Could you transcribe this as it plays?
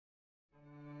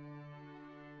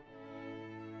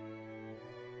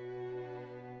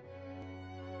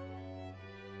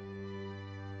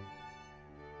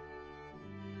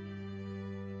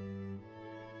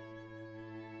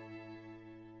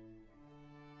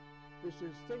This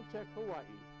is ThinkTech Hawaii.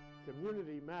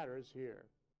 Community matters here.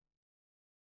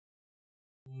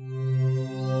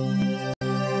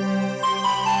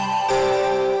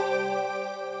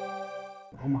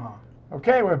 Omaha.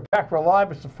 Okay, we're back. We're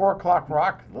live. It's the 4 o'clock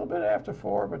rock. A little bit after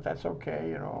 4, but that's okay.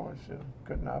 You know, it's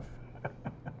good enough.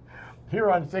 Here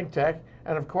on ThinkTech,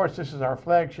 and of course, this is our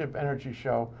flagship energy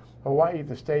show, Hawaii,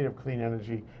 the State of Clean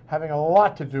Energy, having a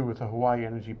lot to do with the Hawaii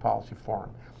Energy Policy Forum.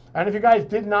 And if you guys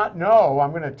did not know,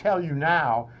 I'm going to tell you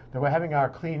now that we're having our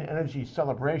clean energy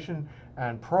celebration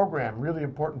and program, really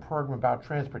important program about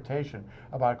transportation,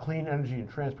 about clean energy and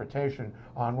transportation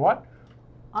on what?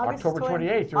 October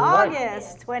 28th, you're right.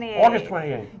 August 28th. August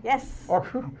 28th. Yes.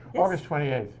 August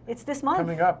 28th. It's this month.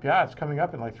 Coming up, yeah, it's coming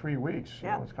up in like 3 weeks.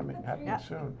 Yeah. You know, it's happening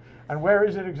soon. And where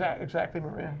is it exactly,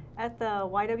 Maria? At the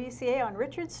YWCA on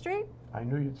Richard Street. I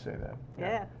knew you'd say that.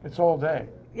 Yeah. It's all day.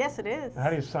 Yes, it is. How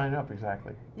do you sign up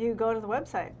exactly? You go to the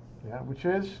website. Yeah, which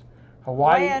is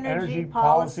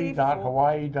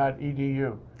hawaiienergypolicy.hawaii.edu. Yes,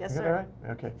 You got that sir.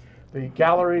 right? Okay. The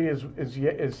gallery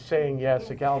is saying yes.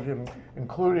 The gallery,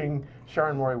 including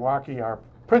Sharon Moriwaki, our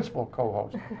principal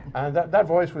co-host, and that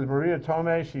voice was Maria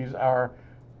Tome. She's our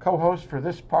co-host for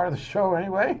this part of the show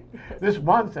anyway, this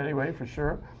month anyway for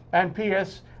sure. And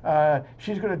P.S.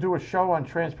 She's going to do a show on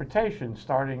transportation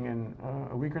starting in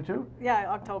a week or two. Yeah,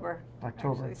 October.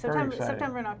 October. Actually. Very exciting.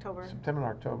 September and October. September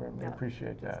and October. We Yeah.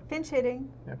 appreciate that. Pinch hitting.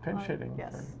 Yeah, pinch hitting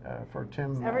yes. for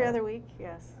Tim. Every other week.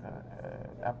 Yes.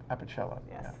 Apicella.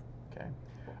 Yes. Yeah. Okay.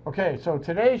 Okay. So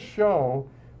today's show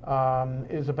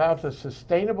is about the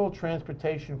Sustainable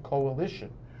Transportation Coalition.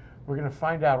 We're going to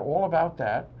find out all about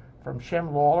that from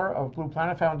Shem Lawlor of Blue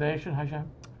Planet Foundation. Hi,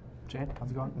 Shem. Chad,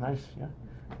 how's it going? Nice. Yeah.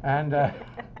 And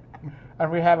and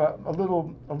we have a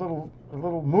little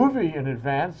movie in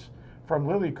advance from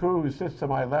Lily Koo, who sits to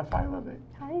my left. Hi, Lily.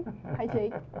 Hi. Hi,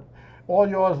 Jake. All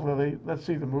yours, Lily. Let's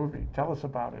see the movie. Tell us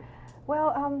about it.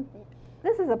 Well,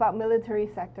 this is about military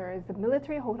sectors. The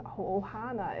military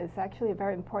ohana is actually a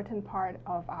very important part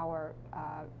of our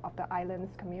of the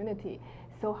island's community.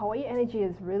 So Hawaii Energy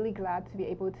is really glad to be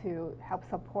able to help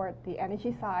support the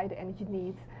energy side, energy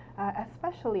needs,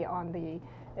 especially on the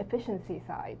efficiency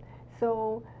side.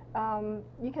 So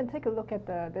you can take a look at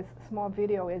this small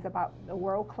video. Is about the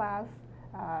world-class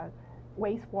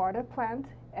wastewater plant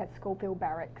at Schofield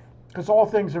Barracks. Because all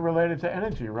things are related to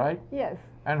energy, right? Yes.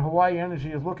 And Hawaii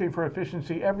Energy is looking for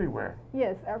efficiency everywhere.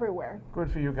 Yes, everywhere.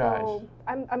 Good for you guys. So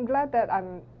I'm glad that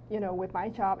with my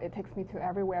job, it takes me to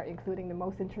everywhere, including the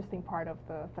most interesting part of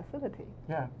the facility.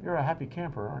 Yeah, you're a happy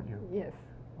camper, aren't you? Yes.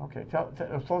 Okay, so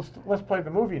let's play the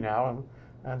movie now,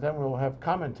 and then we'll have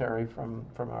commentary from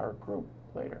our group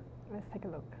later. Let's take a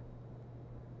look.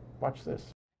 Watch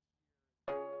this.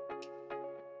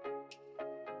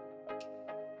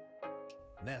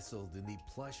 Nestled in the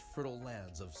plush, fertile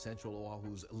lands of central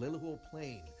Oahu's Leleua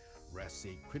Plain rests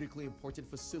a critically important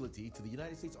facility to the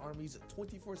United States Army's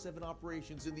 24/7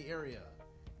 operations in the area.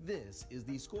 This is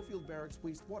the Schofield Barracks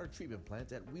wastewater treatment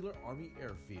plant at Wheeler Army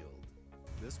Airfield.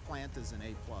 This plant is an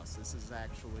A+. This is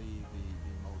actually the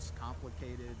most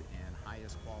complicated and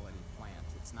highest quality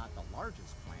plant. It's not the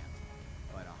largest plant,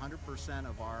 but 100%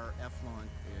 of our effluent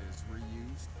is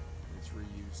reused. It's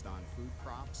reused on food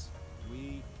crops.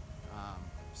 We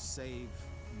save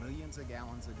millions of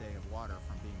gallons a day of water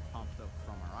from being pumped up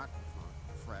from our aquifer,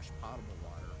 fresh potable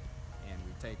water, and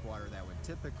we take water that would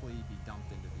typically be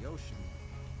dumped into the ocean.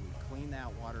 We clean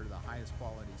that water to the highest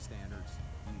quality standards,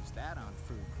 use that on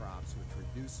food crops, which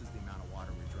reduces the amount of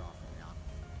water we draw from the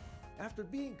aquifer. After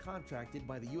being contracted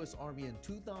by the U.S. Army in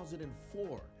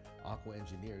 2004, Aqua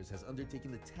Engineers has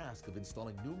undertaken the task of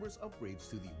installing numerous upgrades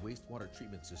to the wastewater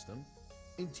treatment system.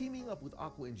 In teaming up with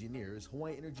Aqua Engineers,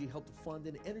 Hawaii Energy helped fund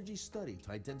an energy study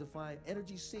to identify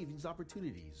energy savings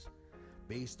opportunities.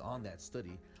 Based on that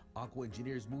study, Aqua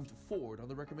Engineers moved forward on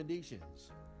the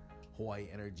recommendations. Hawaii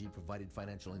Energy provided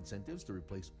financial incentives to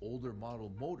replace older model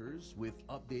motors with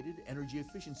updated energy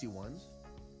efficiency ones,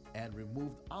 and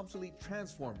removed obsolete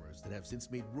transformers that have since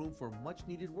made room for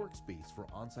much-needed workspace for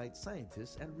on-site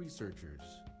scientists and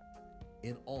researchers.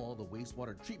 In all, the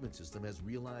wastewater treatment system has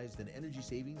realized an energy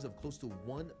savings of close to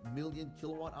 1 million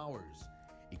kilowatt hours,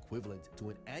 equivalent to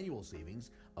an annual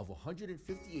savings of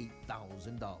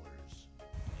 $158,000.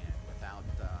 And without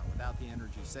the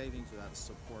energy savings, without the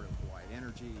support of Hawaii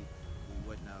Energy, we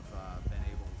wouldn't have been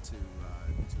able to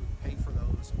pay for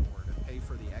those, or to pay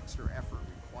for the extra effort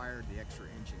required, the extra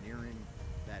engineering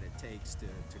that it takes to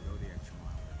go the extra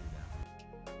mile to do that.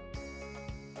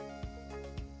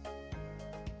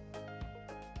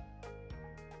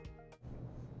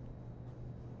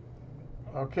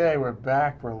 Okay, we're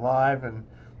back. We're live, and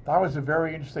That was a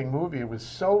very interesting movie. It was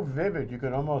so vivid you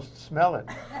could almost smell it.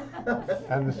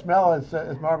 And the smell,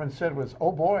 as Marvin said, was,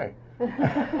 oh boy,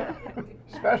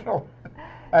 special.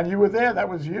 And you were there, that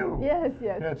was you. Yes,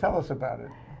 yes. Yeah, tell us about it.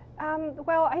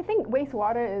 Well, I think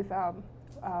wastewater is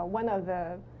one of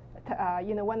the,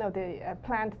 one of the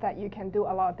plants that you can do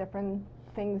a lot of different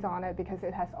things on it because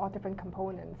it has all different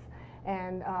components.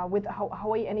 And with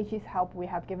Hawaii Energy's help, we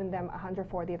have given them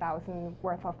 $140,000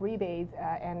 worth of rebates,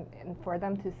 and for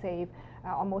them to save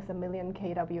almost $1 million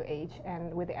kWh,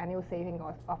 and with the annual saving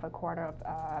of $250,000.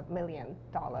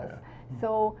 Yeah.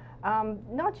 So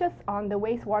not just on the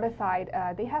wastewater side,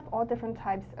 they have all different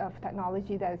types of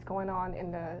technology that is going on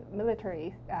in the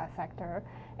military sector,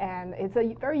 and it's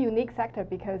a very unique sector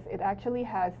because it actually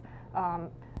has,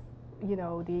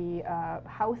 the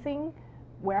housing,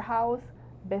 warehouse,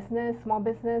 business, small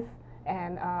business,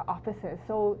 and offices.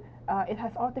 So it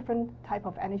has all different type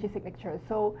of energy signatures.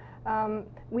 So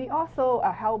we also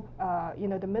help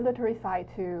the military side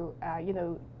to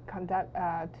conduct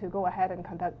to go ahead and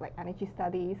conduct like energy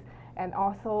studies, and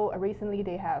also recently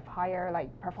they have hired like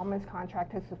performance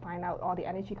contractors to find out all the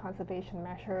energy conservation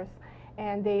measures,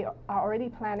 and they are already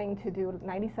planning to do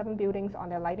 97 buildings on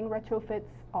their lighting retrofits,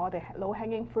 all the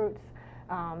low-hanging fruits.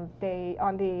 They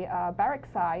on the barrack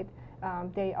side.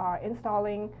 They are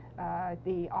installing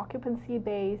the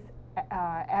occupancy-based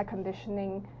air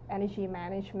conditioning energy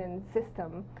management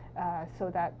system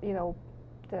so that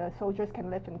the soldiers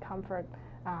can live in comfort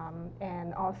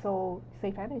and also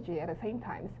save energy at the same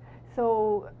time.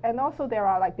 So, and also there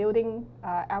are like building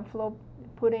envelope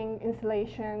putting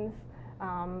installations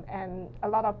and a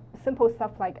lot of simple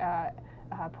stuff like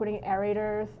putting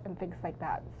aerators and things like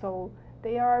that. So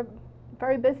they are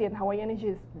very busy, and Hawaii Energy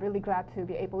is really glad to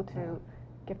be able to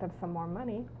give them some more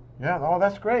money. Yeah, oh,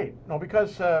 that's great. No,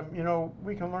 because,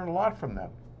 we can learn a lot from them.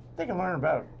 They can learn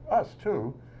about us,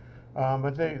 too.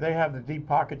 But they have the deep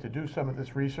pocket to do some of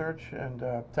this research and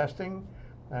testing,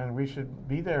 and we should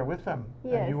be there with them.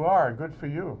 Yes. And you are. Good for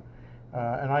you.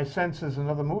 And I sense there's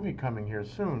another movie coming here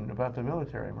soon about the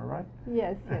military, am I right?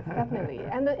 Yes, yes, definitely.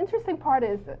 And the interesting part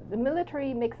is that the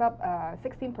military makes up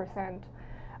 16%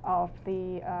 of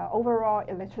the overall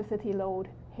electricity load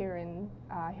here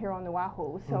on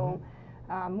Oahu. So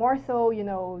more so,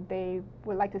 they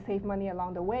would like to save money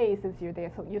along the way since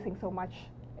they're using so much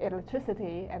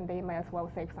electricity, and they may as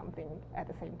well save something at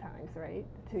the same time, right?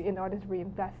 In order to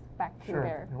reinvest back to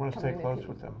their you want to stay community. close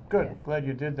with them. Good. Yes. Glad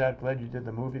you did that. Glad you did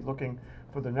the movie. Looking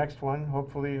for the next one.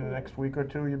 Hopefully in the next week or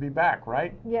two you'll be back,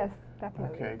 right? Yes,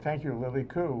 definitely. Okay. Thank you, Lily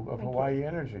Koo of Thank Hawaii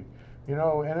Energy.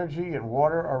 Energy and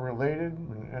water are related,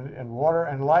 and water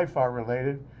and life are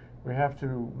related. We have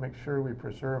to make sure we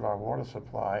preserve our water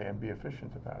supply and be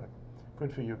efficient about it.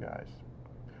 Good for you guys.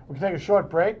 We can take a short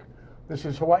break. This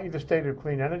is Hawaii, the State of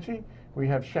Clean Energy. We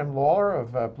have Shem Lawlor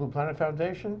of Blue Planet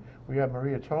Foundation. We have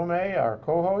Maria Tome, our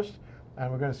co-host,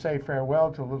 and we're going to say farewell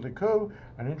to Lily Koo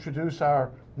and introduce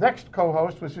our next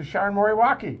co-host, which is Sharon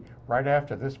Moriwaki, right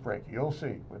after this break. You'll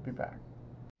see. We'll be back.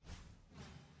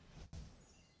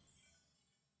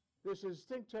 This is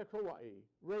ThinkTech Hawaii,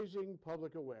 raising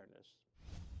public awareness.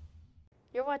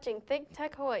 You're watching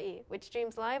ThinkTech Hawaii, which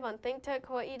streams live on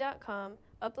thinktechhawaii.com,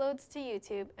 uploads to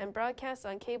YouTube, and broadcasts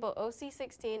on cable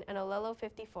OC16 and Olelo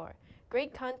 54.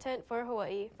 Great content for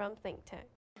Hawaii from ThinkTech.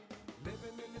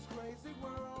 Living in this crazy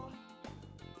world,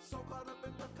 so caught up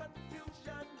in the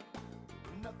confusion,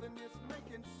 nothing is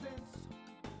making sense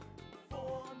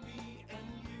for me and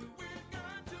you. We're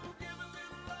going to give a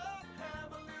little love,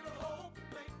 have a little hope,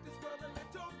 make this world a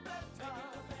little better.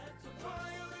 Try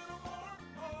a little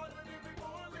more than every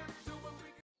more, let's do what we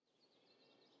can.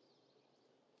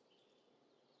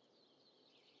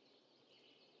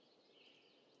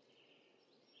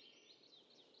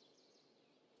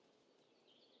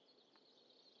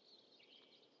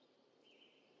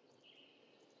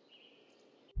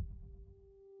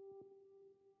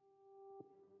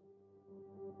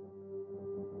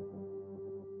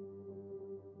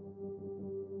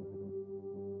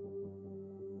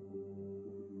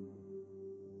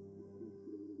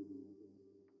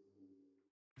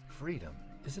 Freedom.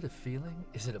 Is it a feeling?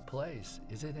 Is it a place?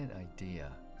 Is it an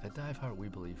idea? At DiveHeart, we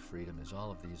believe freedom is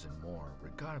all of these and more,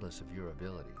 regardless of your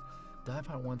ability.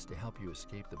 DiveHeart wants to help you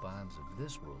escape the bonds of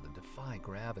this world and defy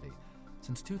gravity.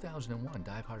 Since 2001,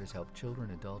 DiveHeart has helped children,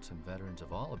 adults, and veterans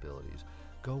of all abilities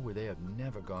go where they have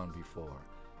never gone before.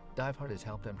 DiveHeart has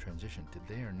helped them transition to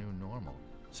their new normal.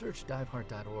 Search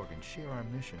diveheart.org and share our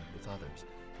mission with others,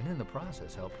 and in the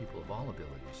process help people of all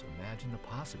abilities imagine the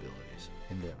possibilities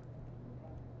in their...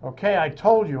 Okay, I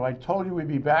told you we'd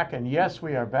be back, and yes,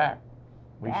 we are back.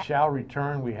 We shall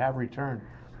return, we have returned.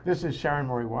 This is Sharon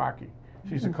Moriwaki.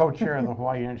 She's the co-chair of the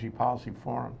Hawaii Energy Policy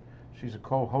Forum. She's a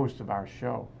co-host of our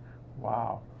show.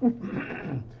 Wow.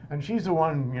 And she's the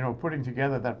one, putting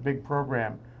together that big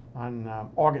program on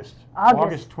August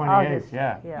 28th. August.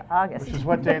 Yeah. Yeah, August. Which is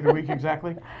what day of the week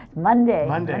exactly? Monday.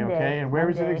 Monday, okay. And where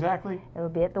is it exactly? It will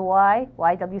be at the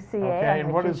YWCA. Okay,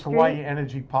 and what Richard does Street.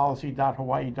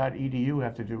 hawaiienergypolicy.hawaii.edu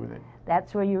have to do with it?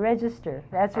 That's where you register.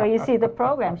 That's where you see the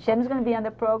program. Shem's going to be on the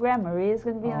program. Maria's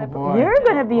going to be on the boy. program. You're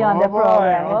going to be on the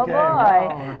program. Okay, Oh,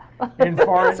 boy. well, in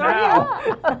for it So now.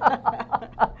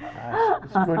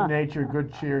 It's good nature,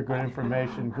 good cheer, good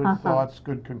information, good thoughts,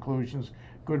 good conclusions,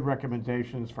 good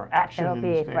recommendations for action It'll in the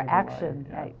be state for of Hawaii. action,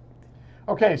 Yeah. right.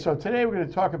 Okay, so today we're going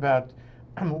to talk about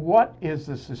what is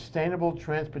the Sustainable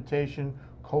Transportation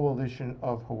Coalition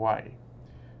of Hawaii.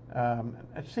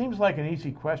 It seems like an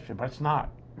easy question, but it's not.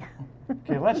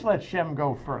 Okay, let's let Shem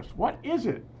go first. What is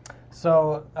it?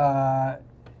 So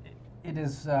it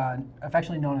is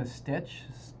affectionately known as STITCH,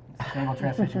 Sustainable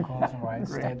Transportation Coalition of Hawaii,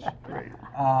 STITCH. Great.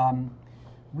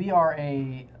 We are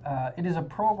it is a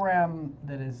program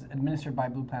that is administered by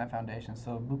Blue Planet Foundation.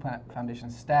 So Blue Planet Foundation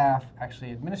staff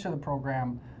actually administer the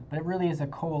program, but it really is a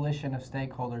coalition of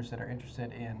stakeholders that are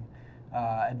interested in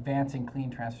advancing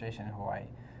clean transportation in Hawaii.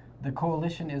 The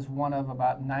coalition is one of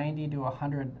about 90 to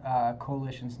 100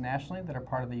 coalitions nationally that are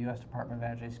part of the U.S. Department of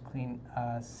Energy's Clean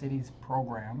Cities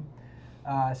program.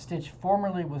 STITCH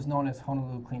formerly was known as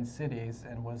Honolulu Clean Cities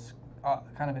and was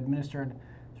kind of administered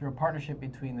through a partnership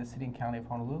between the City and County of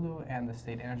Honolulu and the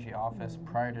State Energy Office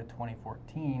prior to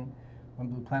 2014 when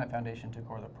Blue Planet Foundation took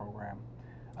over the program.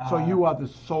 So you are the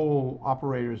sole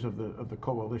operators of the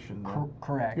coalition, then?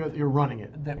 Correct. You're running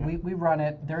it. We run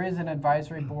it. There is an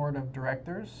advisory board of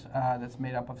directors that's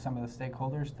made up of some of the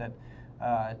stakeholders that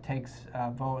takes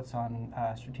votes on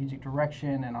strategic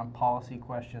direction and on policy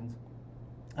questions.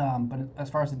 But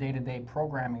as far as the day-to-day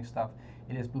programming stuff,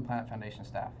 it is Blue Planet Foundation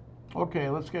staff. Okay,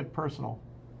 let's get personal.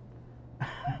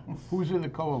 Who's in the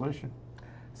coalition?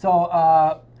 So,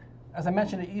 as I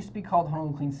mentioned, it used to be called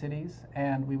Honolulu Clean Cities,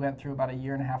 and we went through about a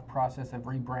 1.5-year process of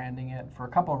rebranding it for a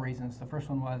couple of reasons. The first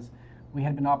one was we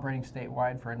had been operating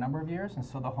statewide for a number of years, and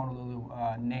so the Honolulu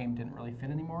name didn't really fit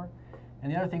anymore.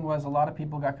 And the other thing was a lot of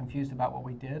people got confused about what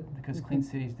we did because Clean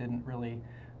Cities didn't really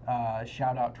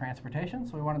shout out transportation,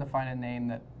 so we wanted to find a name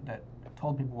that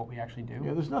told people what we actually do.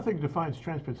 Yeah, there's nothing that defines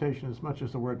transportation as much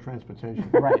as the word transportation.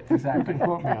 Right, exactly. You can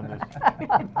quote me on this.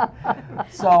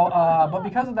 So, but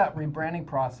because of that rebranding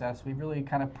process, we really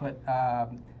kind of put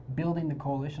building the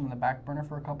coalition on the back burner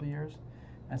for a couple of years.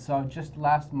 And so just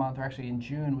last month, or actually in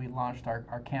June, we launched our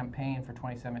campaign for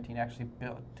 2017, actually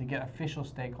to get official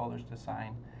stakeholders to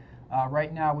sign.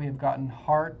 Right now, we have gotten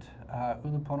HEART,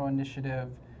 Ulupono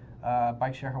Initiative,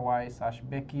 Bike Share Hawaii /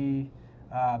 BICI,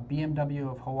 BMW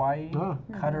of Hawaii,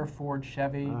 Cutter Ford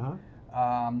Chevy,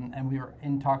 and we were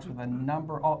in talks with a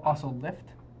number, also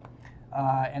Lyft,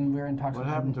 and we were in talks What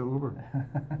with happened to Uber?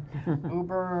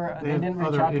 Uber, They they have didn't reach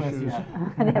other out to us issues.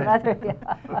 yet.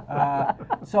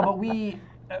 So, but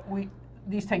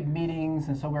these take meetings,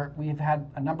 and so we've had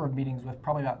a number of meetings with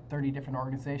probably about 30 different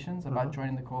organizations about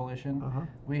joining the coalition.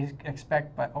 We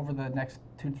expect, but over the next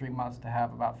 2 to 3 months, to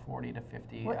have about 40 to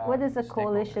 50. What does a stakeholders.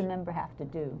 coalition member have to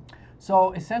do?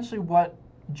 So essentially, what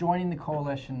joining the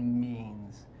coalition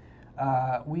means,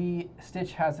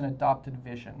 STITCH has an adopted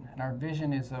vision, and our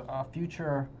vision is a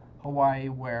future Hawaii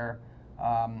where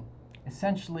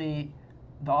essentially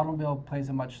the automobile plays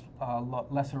a much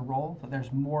lesser role, that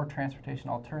there's more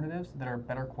transportation alternatives that are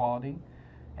better quality,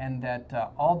 and that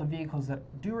all the vehicles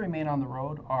that do remain on the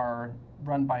road are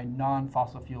run by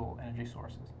non-fossil fuel energy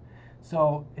sources.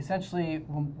 So essentially,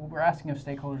 what we're asking of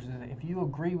stakeholders is if you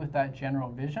agree with that general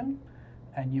vision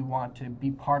and you want to be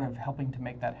part of helping to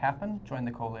make that happen, join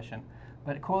the coalition.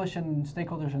 But coalition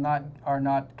stakeholders are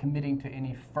not committing to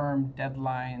any firm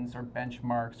deadlines or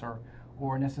benchmarks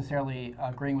or necessarily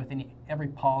agreeing with every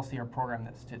policy or program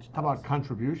that STITCH does. How about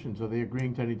contributions? Are they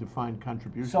agreeing to any defined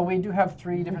contributions? So we do have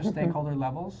 3 different stakeholder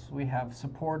levels. We have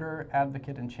supporter,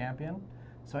 advocate, and champion.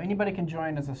 So anybody can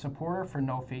join as a supporter for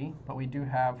no fee, but we do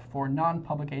have for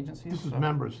non-public agencies. This is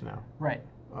members now. Right.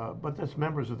 But that's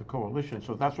members of the coalition,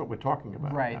 so that's what we're talking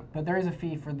about. Right, now. but there is a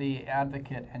fee for the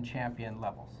advocate and champion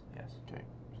levels, yes. Okay,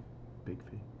 big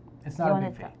fee. It's not a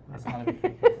big fee. It's not a big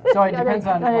fee. So it You depends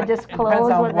on want to disclose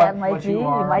what that might what be? you You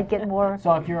are. might get more.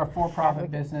 So if you're a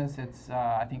for-profit business, it's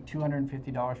I think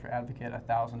 $250 for advocate,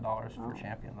 $1,000 for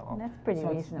champion level. That's pretty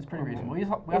so reasonable. It's pretty reasonable. We Is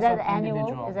also that have annual?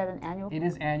 individual. Is that an annual? It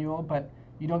is annual, but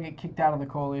you don't get kicked out of the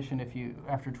coalition if you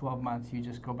after 12 months you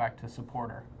just go back to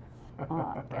supporter.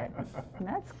 Oh, okay.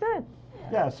 That's good.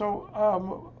 Yeah.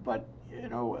 So, but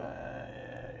it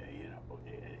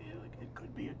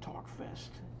could be a talk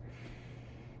fest.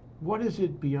 What is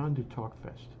it beyond the Talk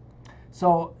Fest?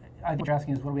 So I think what you're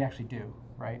asking is what do we actually do,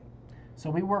 right?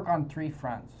 So we work on three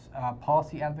fronts,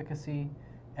 policy advocacy,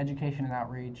 education and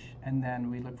outreach, and then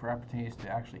we look for opportunities to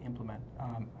actually implement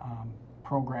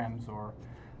programs or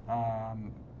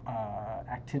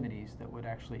activities that would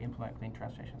actually implement clean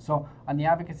transportation. So on the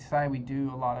advocacy side, we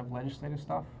do a lot of legislative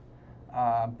stuff,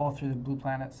 both through the Blue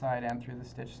Planet side and through the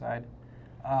Stitch side.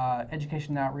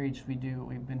 Education and outreach, we've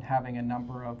been having a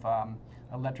number of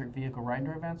electric vehicle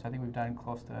rider events. I think we've done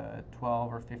close to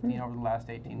 12 or 15 over the last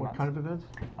 18 months. What kind of events?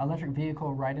 Electric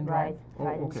vehicle ride and drive.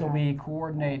 Okay. So we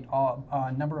coordinate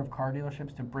a number of car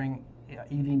dealerships to bring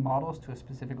EV models to a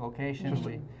specific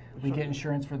location. We get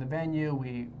insurance for the venue.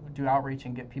 We do outreach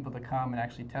and get people to come and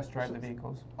actually test drive the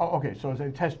vehicles. Oh, okay. So it's a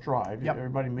test drive. Yep.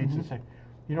 Everybody meets the same.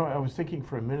 You know, I was thinking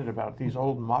for a minute about these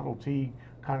old Model T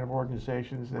kind of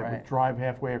organizations that would drive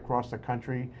halfway across the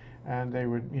country, and they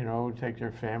would, you know, take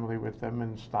their family with them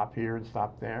and stop here and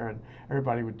stop there, and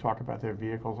everybody would talk about their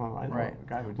vehicles. I know a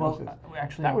guy who does this.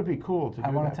 Actually, that would be cool to do.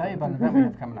 I want to tell you about an event we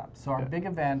have coming up. So our big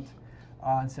event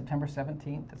on September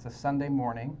 17th, it's a Sunday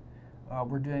morning.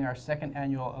 We're doing our second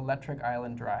annual Electric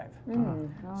Island Drive.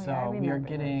 So we are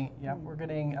getting,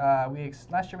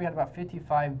 last year we had about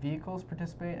 55 vehicles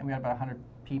participate, and we had about 100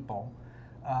 people.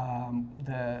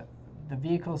 The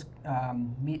vehicles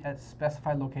meet at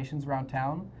specified locations around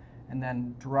town, and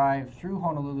then drive through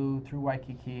Honolulu, through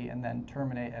Waikiki, and then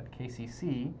terminate at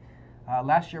KCC.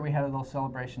 Last year we had a little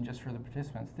celebration just for the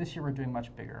participants. This year we're doing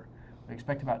much bigger. We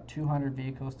expect about 200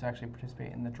 vehicles to actually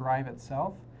participate in the drive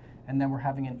itself, and then we're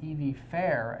having an EV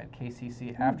fair at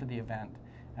KCC after the event,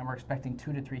 and we're expecting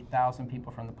 2,000 to 3,000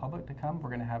 people from the public to come. We're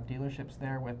going to have dealerships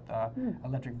there with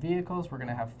electric vehicles. We're going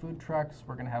to have food trucks.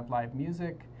 We're going to have live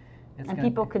music. And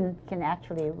people can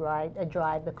actually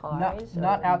drive the cars?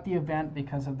 Not at the event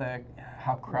because of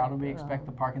how crowded we expect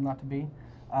the parking lot to be.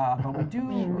 But we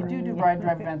do ride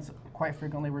drive events quite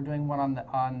frequently. We're doing one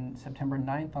on September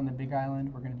 9th on the Big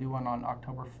Island. We're going to do one on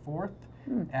October 4th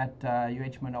at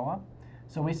UH Manoa.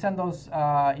 So we send those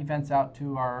events out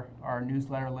to our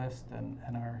newsletter list and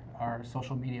our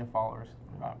social media followers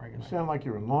regularly. You sound like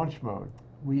you're in launch mode.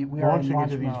 We are launching in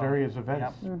launch into mode. these various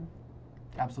events. Yep.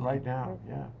 Absolutely. Right now,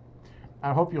 yeah.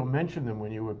 I hope you'll mention them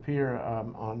when you appear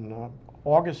on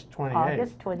August 28th.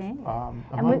 August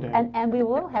 28th. Monday. And we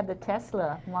will have the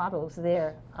Tesla models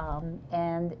there,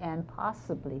 and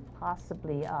possibly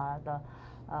the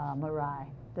Mirai,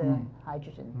 the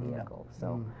hydrogen vehicle.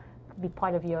 So be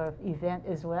part of your event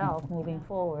as well moving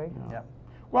forward. Yeah.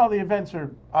 Well, the events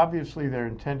are obviously they're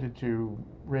intended to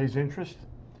raise interest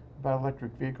about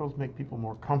electric vehicles, make people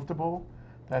more comfortable.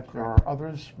 That there are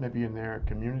others, maybe in their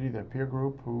community, their peer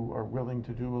group, who are willing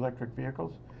to do electric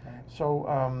vehicles. Right. So,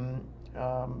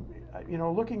 you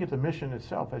know, looking at the mission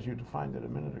itself, as you defined it a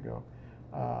minute ago,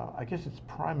 I guess it's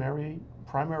primarily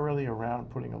around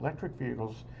putting electric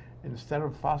vehicles instead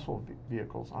of fossil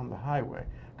vehicles on the highway.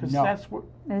 Because that's what.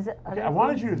 I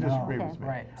wanted you to disagree with me.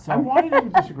 Right. So I wanted you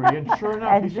to disagree, and sure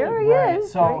enough, and you sure did. He right.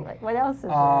 is. So, what else is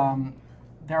there?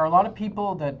 There are a lot of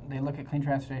people that they look at clean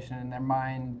transportation in their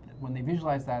mind, when they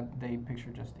visualize that, they picture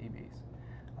just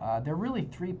EVs. There are really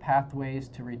three pathways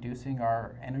to reducing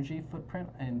our energy footprint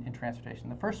in transportation.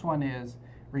 The first one is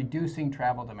reducing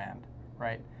travel demand,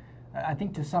 right? I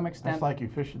think to some extent... That's like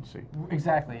efficiency.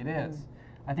 Exactly, it is.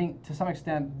 I think to some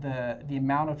extent the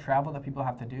amount of travel that people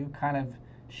have to do kind of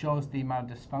shows the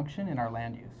amount of dysfunction in our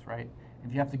land use, right?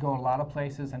 If you have to go a lot of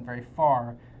places and very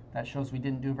far, that shows we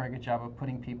didn't do a very good job of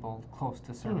putting people close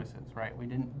to services, right? We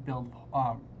didn't build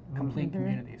complete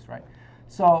communities, right?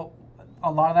 So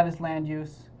a lot of that is land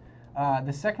use.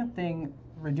 The second thing,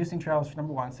 reducing travel is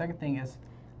number one. Second thing is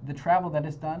the travel that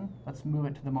is done, let's move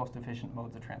it to the most efficient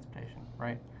modes of transportation,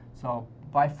 right? So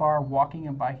by far, walking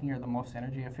and biking are the most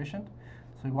energy efficient.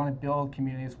 So we want to build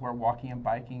communities where walking and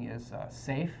biking is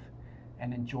safe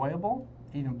and enjoyable,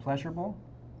 even pleasurable.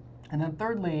 And then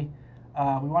thirdly,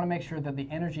 we want to make sure that the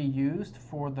energy used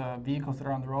for the vehicles that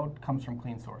are on the road comes from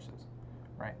clean sources,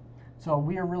 right? So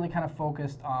we are really kind of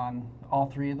focused on all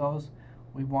three of those.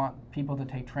 We want people to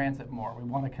take transit more. We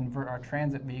want to convert our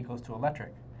transit vehicles to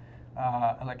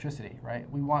electricity, right?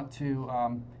 We want to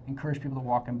encourage people to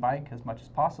walk and bike as much as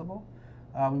possible.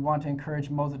 We want to encourage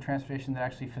modes of transportation that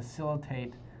actually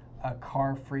facilitate a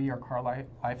car-free or car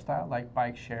lifestyle, like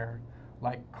bike share,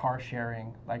 like car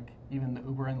sharing, like even the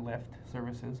Uber and Lyft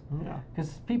services.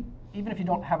 Because even if you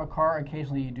don't have a car,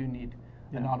 occasionally you do need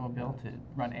an automobile to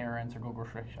run errands or go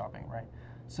grocery shopping, right?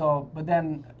 So, but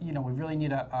then, you know, we really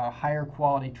need a higher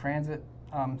quality transit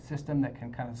system that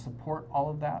can kind of support all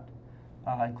of that,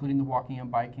 including the walking and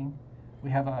biking.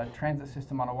 We have a transit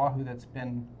system on Oahu that's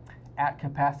been at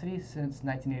capacity since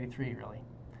 1983, really.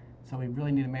 So we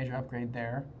really need a major upgrade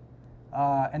there.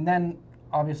 And then,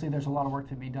 obviously, there's a lot of work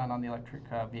to be done on the electric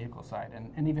vehicle side,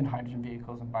 and even hydrogen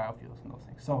vehicles and biofuels and those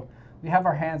things. So we have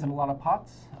our hands in a lot of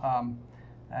pots,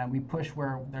 and we push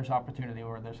where there's opportunity,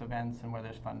 where there's events, and where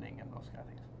there's funding, and those kind of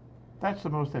things. That's the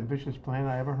most ambitious plan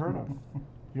I ever heard of.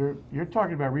 You're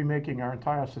talking about remaking our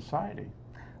entire society.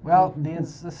 Well, the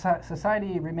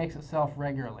society remakes itself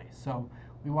regularly, so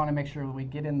we want to make sure that we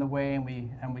get in the way and we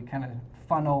kind of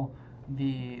funnel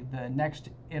the next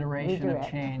iteration of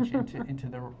change into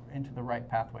the right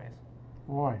pathways.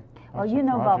 Boy. Well, you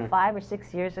know, about 5 or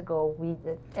 6 years ago,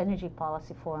 the Energy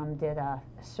Policy Forum did a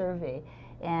survey,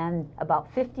 and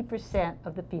about 50%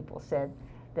 of the people said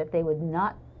that they would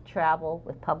not travel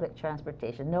with public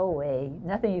transportation. No way,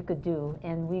 nothing you could do.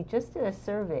 And we just did a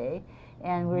survey,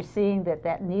 and we're seeing that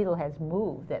that needle has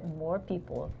moved, that more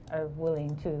people are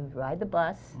willing to ride the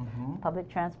bus, public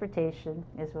transportation,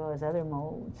 as well as other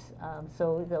modes.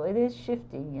 So it is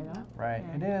shifting, you know. Right,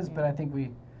 it is, but I think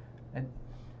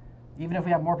even if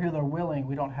we have more people that are willing,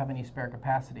 we don't have any spare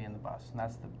capacity in the bus, and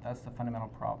that's the fundamental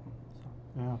problem. So.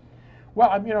 Yeah.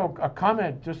 Well, you know, a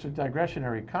comment, just a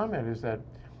digressionary comment, is that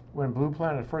when Blue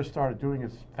Planet first started doing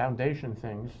its foundation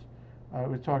things, it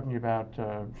was talking about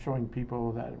showing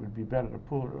people that it would be better to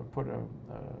put a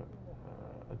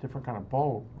different kind of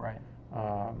bulb, right,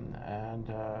 and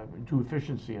do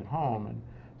efficiency at home, and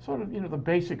sort of, you know, the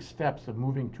basic steps of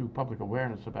moving to public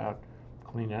awareness about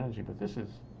clean energy. But this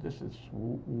is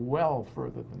well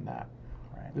further than that.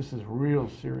 Right. This is real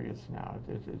serious now.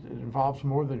 It involves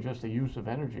more than just the use of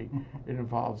energy. It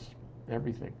involves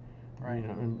everything. Right. You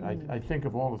know, and I think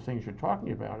of all the things you're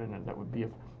talking about, and that would be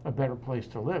a better place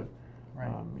to live. Right.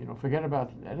 You know, forget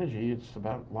about energy. It's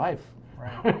about life.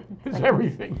 Right. It's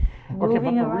everything. Okay,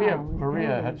 but Moving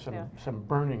Maria had some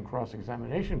burning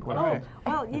cross-examination questions.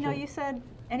 Well, you know, you said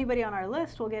anybody on our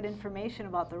list will get information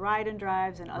about the ride and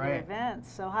drives and other events.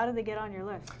 So how do they get on your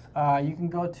list? You can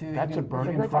go to. That's you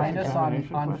can find us on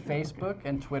Facebook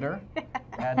and Twitter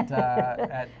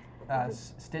at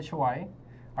Stitch Hawaii.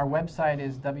 Our website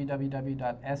is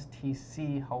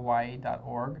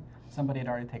www.stchawaii.org. Somebody had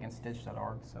already taken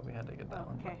stitch.org, so we had to get that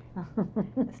one. Okay.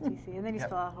 STC, and then you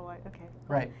spell out Hawaii. Okay.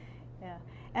 Right. Yeah,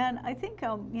 and I think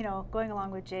you know, going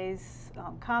along with Jay's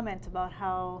comment about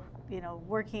how, you know,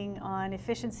 working on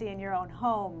efficiency in your own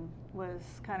home was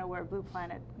kind of where Blue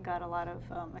Planet got a lot of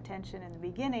attention in the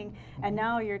beginning, and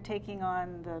now you're taking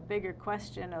on the bigger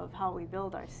question of how we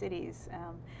build our cities.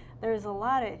 There's a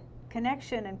lot of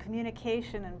connection and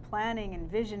communication and planning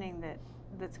and visioning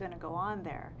that's going to go on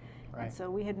there. Right. And so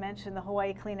we had mentioned the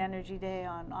Hawaii Clean Energy Day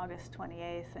on August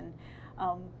 28th, and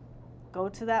go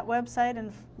to that website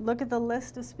and look at the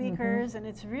list of speakers, and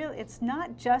it's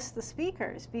not just the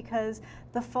speakers, because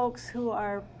the folks who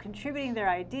are contributing their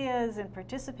ideas and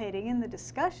participating in the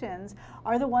discussions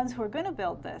are the ones who are going to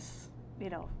build this, you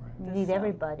know. You need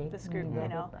everybody. This group, you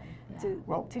know,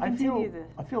 Well, to continue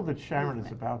I feel that Sharon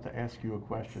is about to ask you a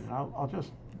question. I'll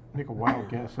just make a wild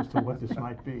guess as to what this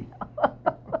might be.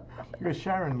 Because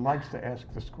Sharon likes to ask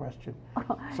this question.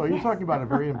 So you're talking about a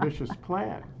very ambitious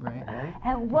plan, right?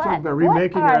 And what? Talking about what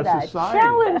remaking are our the society.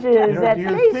 challenges You know, that do you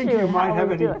face think you? you might How have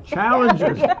we any do it?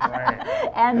 challenges?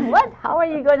 And how are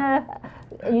you going to,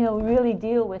 you know, really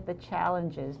deal with the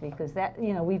challenges? Because that,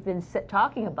 you know, we've been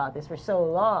talking about this for so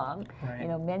long, you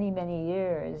know, many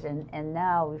years, and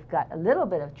now we've got a little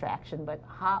bit of traction. But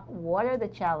what are the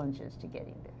challenges to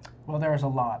getting there? Well, there's a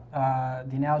lot.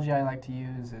 The analogy I like to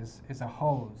use is a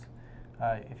hose.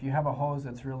 If you have a hose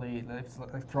that's really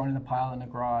like thrown in a pile in the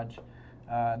garage,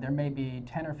 there may be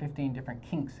 10 or 15 different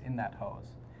kinks in that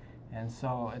hose. And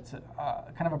so it's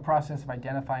kind of a process of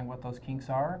identifying what those kinks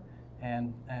are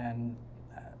and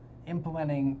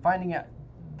finding out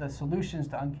the solutions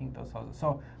to unkink those hoses.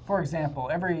 So, for example,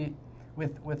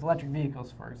 with electric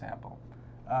vehicles, for example,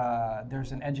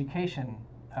 there's an education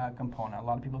component. A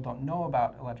lot of people don't know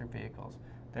about electric vehicles.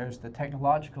 There's the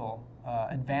technological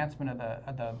advancement of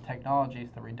the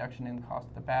technologies, the reduction in the cost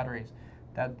of the batteries.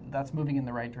 That's moving in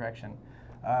the right direction.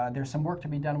 There's some work to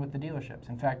be done with the dealerships.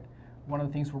 In fact, one of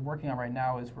the things we're working on right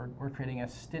now is we're creating a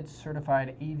Stitch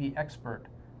certified EV expert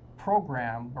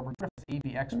program where we're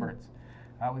EV experts.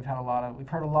 We've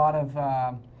heard a lot of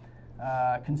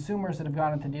consumers that have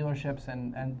gone into dealerships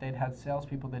and they'd had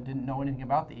salespeople that didn't know anything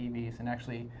about the EVs and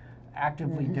actually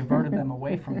actively diverted them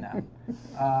away from them.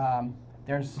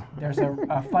 There's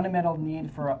a fundamental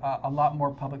need for a lot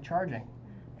more public charging,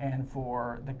 and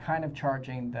for the kind of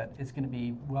charging that is going to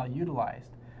be well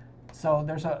utilized. So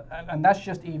and that's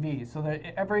just EVs. So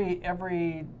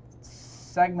every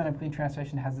segment of clean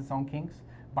transportation has its own kinks.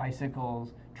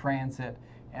 Bicycles, transit,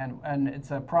 And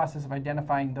it's a process of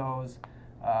identifying those,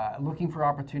 looking for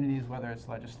opportunities, whether it's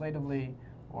legislatively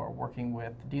or working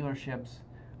with dealerships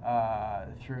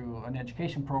through an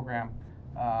education program.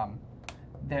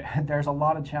 There's a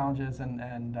lot of challenges,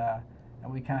 and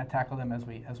we kind of tackle them as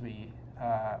we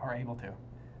are able to.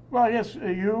 Well, yes,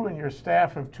 you and your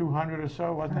staff of 200 or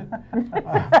so, wasn't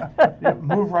it? You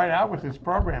move right out with this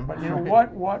program. But you know,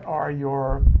 what are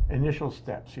your initial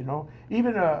steps? You know,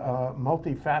 even a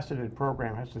multifaceted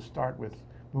program has to start with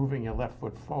moving your left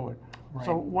foot forward. Right.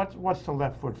 So what's the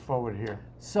left foot forward here?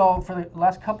 So for the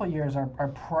last couple of years,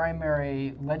 our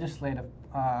primary legislative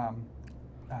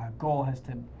goal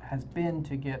has been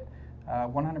to get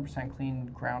 100% clean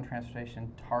ground transportation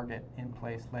target in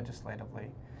place legislatively.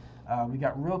 We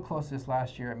got real close this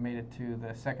last year. It made it to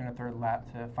the second or third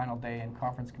final day in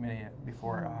conference committee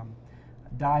before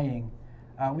dying.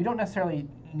 We don't necessarily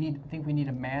think we need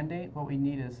a mandate. What we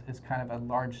need is kind of a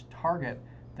large target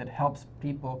that helps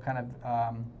people kind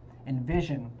of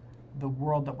envision the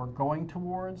world that we're going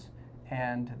towards,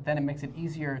 and then it makes it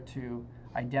easier to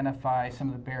identify some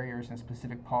of the barriers and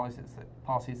specific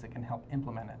policies that can help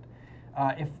implement it.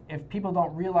 If people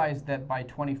don't realize that by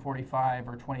 2045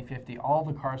 or 2050 all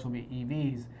the cars will be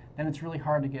EVs, then it's really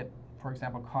hard to get, for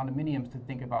example, condominiums to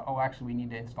think about, oh, actually we need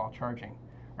to install charging,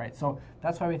 right? So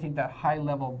that's why we think that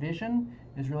high-level vision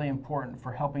is really important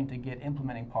for helping to get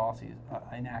implementing policies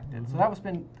enacted. So that was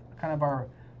been kind of our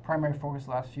primary focus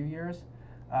the last few years.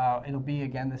 It'll be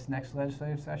again this next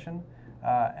legislative session.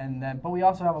 But we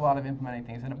also have a lot of implementing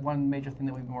things. And one major thing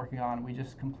that we've been working on, we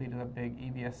just completed a big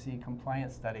EVSC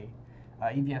compliance study.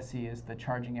 EVSC is the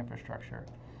charging infrastructure.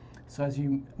 So as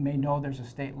you may know, there's a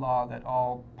state law that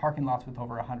all parking lots with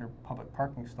over 100 public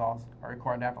parking stalls are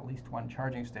required to have at least one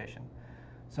charging station.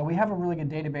 So we have a really good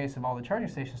database of all the charging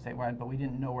stations statewide, but we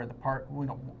didn't know where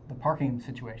the parking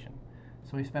situation.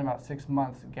 So we spent about 6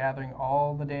 months gathering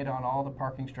all the data on all the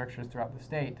parking structures throughout the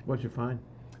state. What'd you find?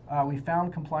 We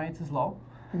found compliance is low.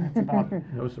 It's about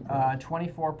No surprise.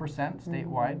 24%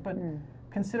 statewide, but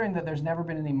considering that there's never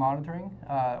been any monitoring,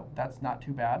 that's not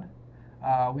too bad.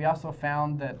 We also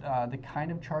found that the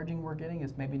kind of charging we're getting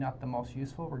is maybe not the most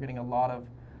useful. We're getting a lot of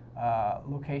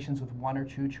locations with 1 or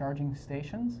 2 charging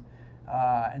stations.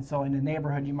 And so in a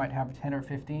neighborhood you might have 10 or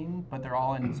 15, but they're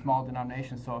all in small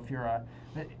denominations. So if you're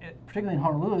particularly in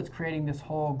Honolulu, it's creating this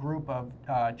whole group of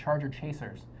charger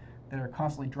chasers that are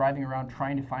constantly driving around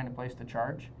trying to find a place to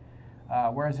charge.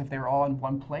 Whereas if they were all in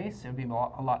one place, it would be a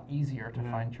lot easier to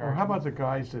find charging. Or how about the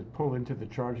guys that pull into the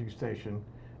charging station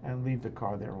and leave the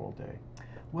car there all day?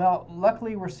 Well,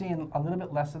 luckily we're seeing a little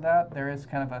bit less of that. There is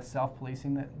kind of a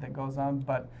self-policing that goes on,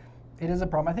 but it is a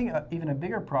problem. I think even a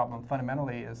bigger problem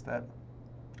fundamentally is that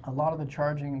a lot of the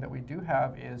charging that we do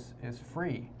have is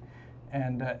free.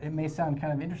 And it may sound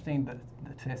kind of interesting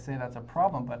to say that's a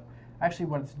problem, but actually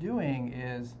what it's doing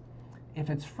is, if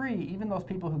it's free, even those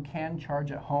people who can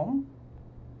charge at home,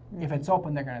 if it's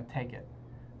open, they're going to take it.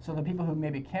 So the people who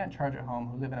maybe can't charge at home,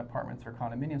 who live in apartments or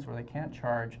condominiums where they can't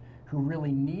charge, who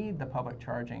really need the public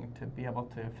charging to be able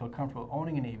to feel comfortable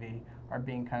owning an EV, are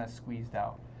being kind of squeezed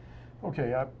out.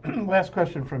 Okay, last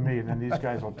question from me, and then these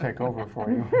guys will take over for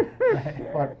you.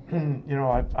 But you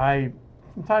know, I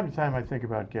from time to time I think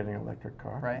about getting an electric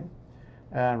car. Right.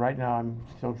 And right now I'm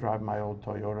still driving my old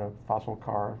Toyota fossil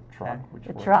car truck, which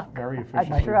works very A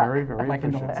efficiently, truck. very My efficient.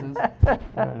 condolences.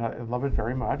 And I love it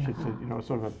very much. It's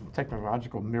sort of a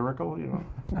technological miracle, you know.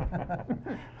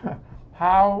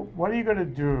 What are you going to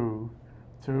do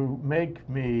to make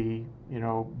me,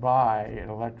 buy an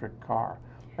electric car?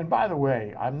 And by the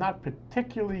way, I'm not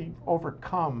particularly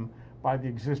overcome by the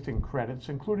existing credits,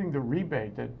 including the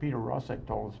rebate that Peter Rosek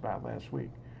told us about last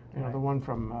week. The one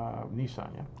from Nissan.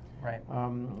 Yeah. Right.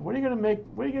 What are you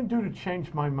going to do to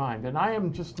change my mind? And I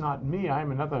am just not me. I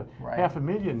am another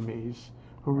 500,000 me's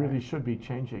who really should be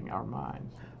changing our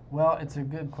minds. Well, it's a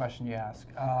good question you ask.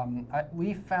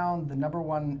 We found the number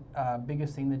one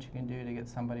biggest thing that you can do to get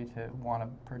somebody to want to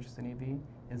purchase an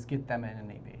EV is get them in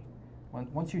an EV.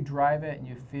 Once you drive it and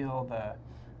you feel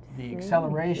the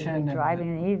acceleration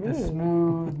and the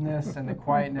smoothness and the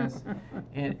quietness,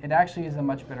 it actually is a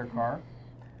much better car.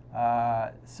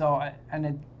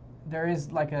 There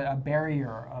is like a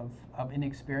barrier of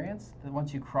inexperience that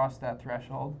once you cross that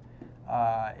threshold,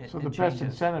 so the best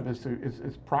incentive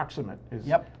is proximate.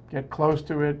 Get close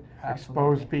to it,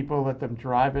 Absolutely. expose people, let them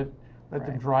drive it, let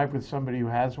them drive with somebody who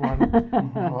has one,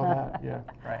 all that. Yeah.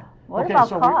 Right. What Okay, about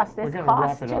so cost? we're There's gonna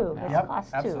wrap cost it too. up now. There's Yep, cost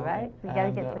too, absolutely. right? We got to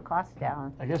And, get the cost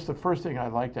down. I guess the first thing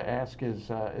I'd like to ask is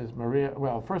Maria.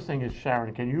 Well, first thing is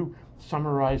Sharon. Can you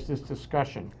summarize this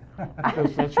discussion?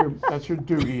 Because that's your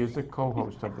duty as the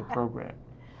co-host of the program.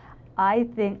 I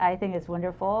think it's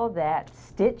wonderful that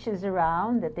Stitch is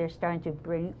around, that they're starting to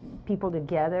bring people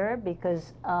together,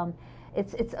 because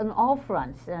it's on all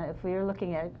fronts. If we're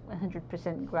looking at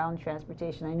 100% ground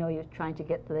transportation, I know you're trying to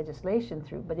get the legislation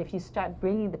through, but if you start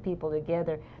bringing the people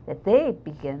together, that they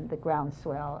begin the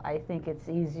groundswell, I think it's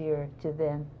easier to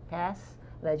then pass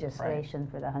legislation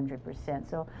for the 100%.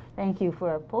 So thank you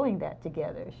for pulling that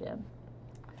together, Shem.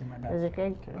 It was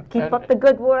great. Keep up the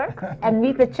good work and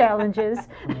meet the challenges.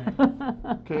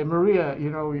 Okay, Maria, you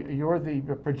know, you're the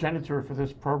progenitor for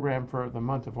this program for the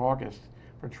month of August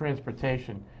for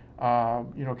transportation.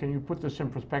 You know, can you put this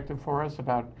in perspective for us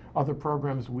about other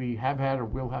programs we have had or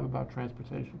will have about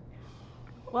transportation?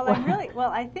 Well,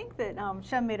 I think that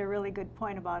Shem made a really good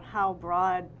point about how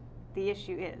broad the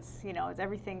issue is. You know, it's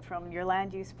everything from your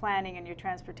land use planning and your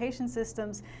transportation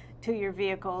systems to your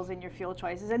vehicles and your fuel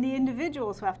choices and the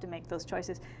individuals who have to make those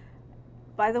choices.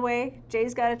 By the way,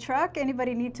 Jay's got a truck.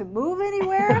 Anybody need to move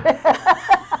anywhere?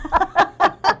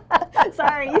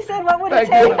 Sorry, you said what would it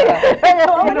take?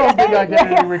 You don't think I get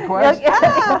any requests?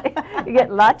 You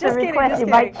get lots of requests. You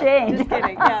might change. Just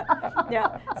kidding. Yeah,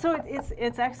 yeah. So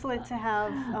it's excellent to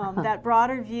have that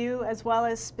broader view as well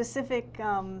as specific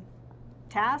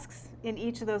tasks in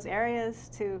each of those areas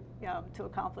to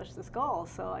accomplish this goal.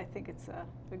 So I think it's a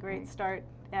great start,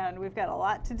 and we've got a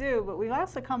lot to do, but we've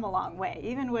also come a long way.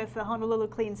 Even with the Honolulu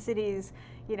Clean Cities,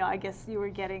 you know, I guess you were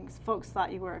getting, folks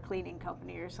thought you were a cleaning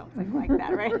company or something like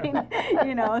that, right?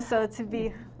 You know, so to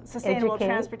be Sustainable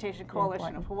Transportation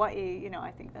Coalition of Hawaii, you know,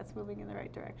 I think that's moving in the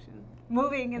right direction.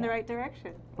 Moving in the right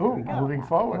direction. Ooh, moving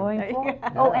forward. Moving forward.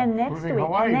 Yeah. Oh, and next Moving week,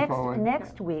 Hawaii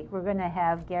next week we're going to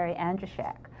have Gary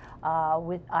Andrzejczak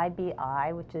with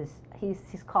IBI, which is,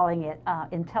 he's calling it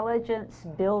Intelligence,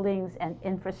 Buildings, and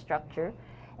Infrastructure.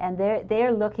 And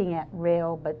they're looking at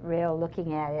rail, but rail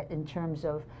looking at it in terms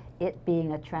of it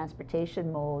being a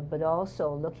transportation mode, but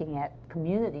also looking at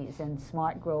communities and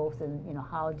smart growth, and you know,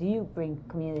 how do you bring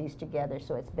communities together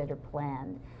so it's better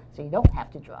planned, so you don't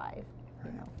have to drive,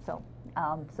 you know. So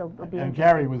it'll be. And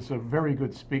Gary was a very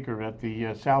good speaker at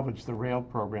the Salvage the Rail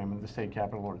program in the State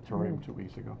Capitol Auditorium 2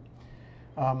 weeks ago.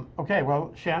 Okay,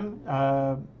 well, Shem,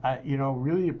 you know,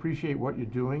 really appreciate what you're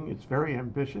doing. It's very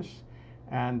ambitious.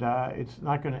 And it's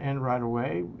not going to end right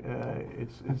away.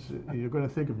 You're going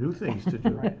to think of new things to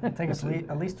do. Right. It'll take us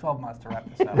at least 12 months to wrap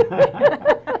this up.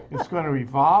 It's going to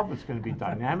evolve. It's going to be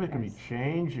dynamic. It's going to be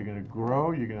changed. You're going to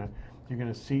grow. You're going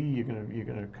to see. You're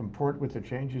going to comport with the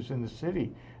changes in the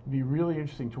city. It'll be really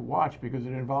interesting to watch because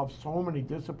it involves so many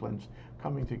disciplines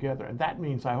coming together. And that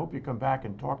means I hope you come back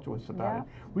and talk to us about it.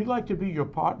 We'd like to be your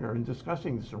partner in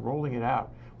discussing this and rolling it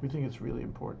out. We think it's really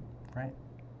important. Right.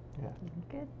 Yeah.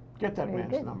 Good. Get that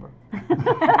man's number.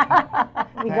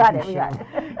 We got it.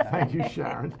 Thank you,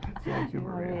 Sharon. Thank you,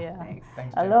 Maria. Thanks.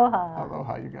 Thanks, Aloha.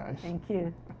 Aloha, you guys. Thank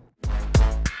you.